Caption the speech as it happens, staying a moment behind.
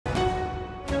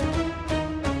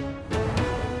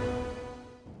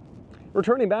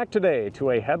Returning back today to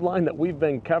a headline that we've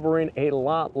been covering a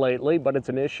lot lately, but it's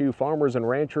an issue farmers and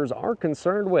ranchers are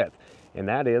concerned with, and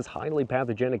that is highly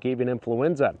pathogenic avian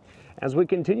influenza. As we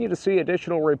continue to see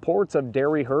additional reports of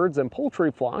dairy herds and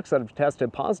poultry flocks that have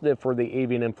tested positive for the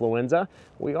avian influenza,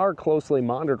 we are closely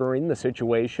monitoring the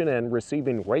situation and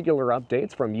receiving regular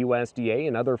updates from USDA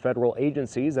and other federal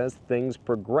agencies as things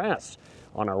progress.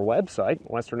 On our website,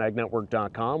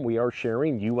 westernagnetwork.com, we are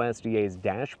sharing USDA's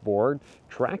dashboard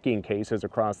tracking cases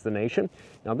across the nation.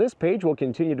 Now, this page will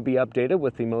continue to be updated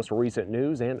with the most recent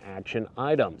news and action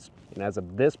items. And as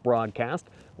of this broadcast,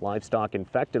 livestock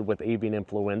infected with avian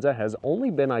influenza has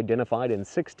only been identified in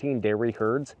 16 dairy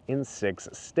herds in 6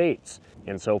 states.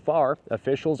 And so far,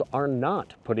 officials are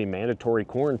not putting mandatory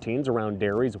quarantines around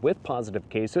dairies with positive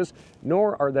cases,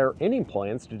 nor are there any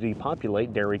plans to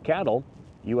depopulate dairy cattle.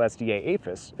 USDA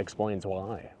APHIS explains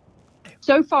why.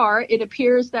 So far, it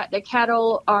appears that the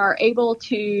cattle are able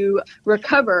to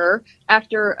recover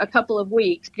after a couple of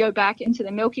weeks, go back into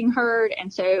the milking herd.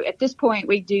 And so at this point,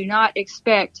 we do not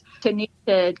expect to need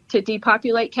to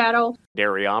depopulate cattle.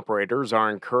 Dairy operators are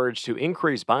encouraged to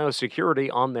increase biosecurity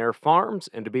on their farms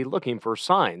and to be looking for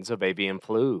signs of avian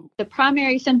flu. The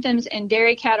primary symptoms in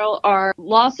dairy cattle are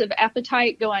loss of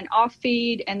appetite going off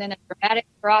feed and then a dramatic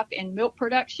drop in milk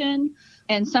production.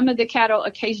 And some of the cattle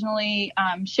occasionally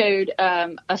showed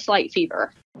a slight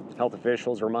fever. Health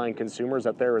officials remind consumers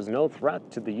that there is no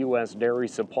threat to the U.S. dairy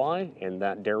supply and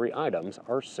that dairy items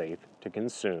are safe to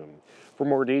consume. For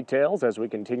more details as we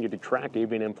continue to track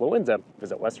avian influenza,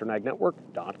 visit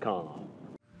westernagnetwork.com.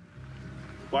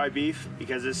 Why beef?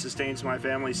 Because it sustains my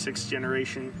family's 6th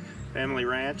generation family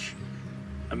ranch,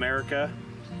 America,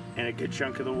 and a good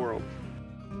chunk of the world.